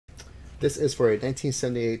This is for a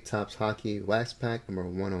 1978 Topps Hockey Wax Pack number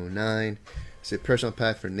 109. It's a personal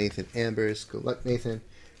pack for Nathan Ambers. Good luck, Nathan.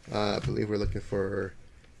 I believe we're looking for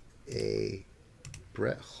a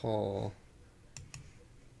Brett Hall.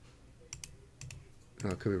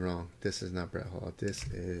 No, I could be wrong. This is not Brett Hall. This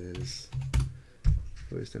is,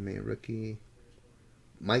 who is the main rookie?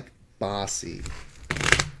 Mike Bossy.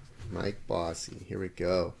 Mike Bossy. Here we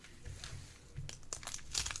go.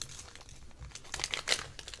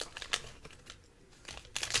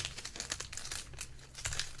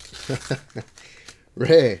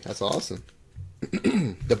 Ray, that's awesome.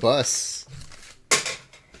 The bus.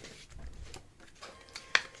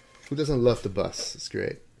 Who doesn't love the bus? It's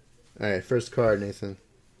great. Alright, first card, Nathan.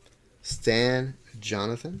 Stan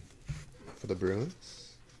Jonathan for the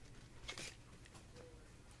Bruins.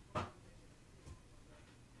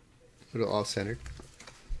 Little off-centered.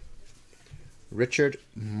 Richard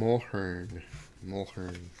Mulhern.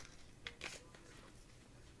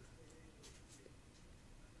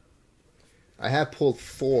 I have pulled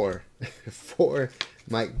four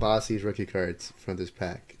Mike Bossy's rookie cards from this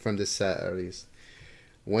pack, from this set at least.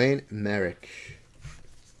 Wayne Merrick.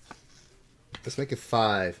 Let's make it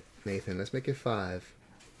 5, Nathan. Let's make it 5.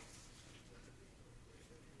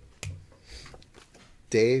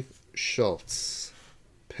 Dave Schultz,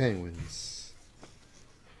 Penguins.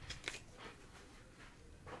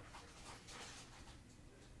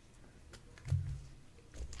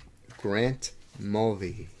 Grant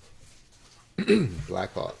Mulvey,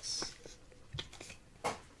 Blackhawks.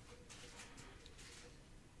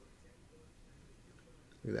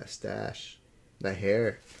 Look at that stash. That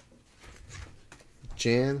hair.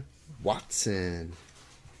 Jan Watson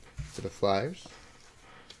for the Flyers.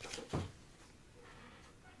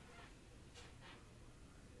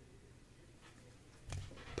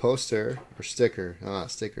 Poster or sticker.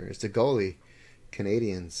 Sticker. It's the goalie.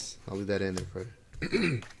 Canadians. I'll leave that in there for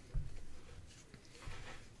you.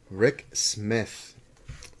 Rick Smith.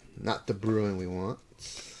 Not the Bruin we want.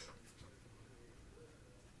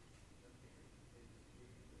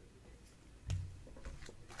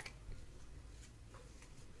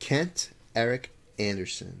 Kent Eric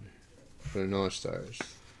Anderson for the North Stars.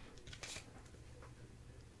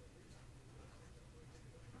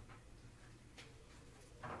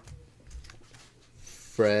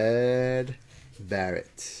 Fred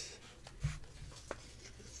Barrett.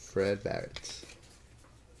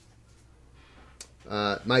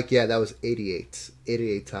 Mike, yeah, that was 88.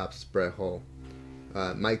 88 Topps Brett Hull.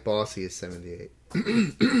 Mike Bossy is 78.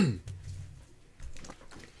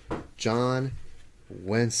 John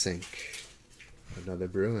Wensink, another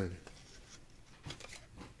Bruin.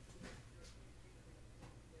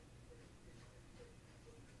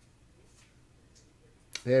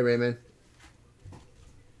 Hey, Raymond.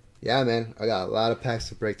 Yeah, man, I got a lot of packs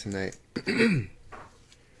to break tonight.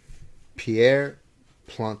 Pierre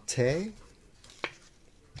Plante.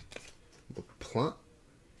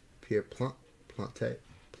 Pierre Plante.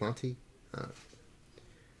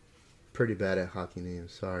 Pretty bad at hockey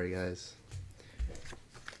names. Sorry, guys.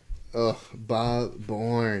 Oh, Bob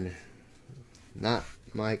Bourne. Not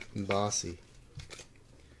Mike Bossy.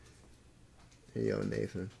 Here you go,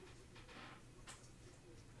 Nathan.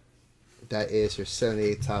 That is your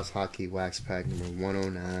 78 Topps Hockey Wax Pack number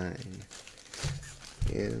 109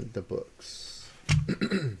 in the books.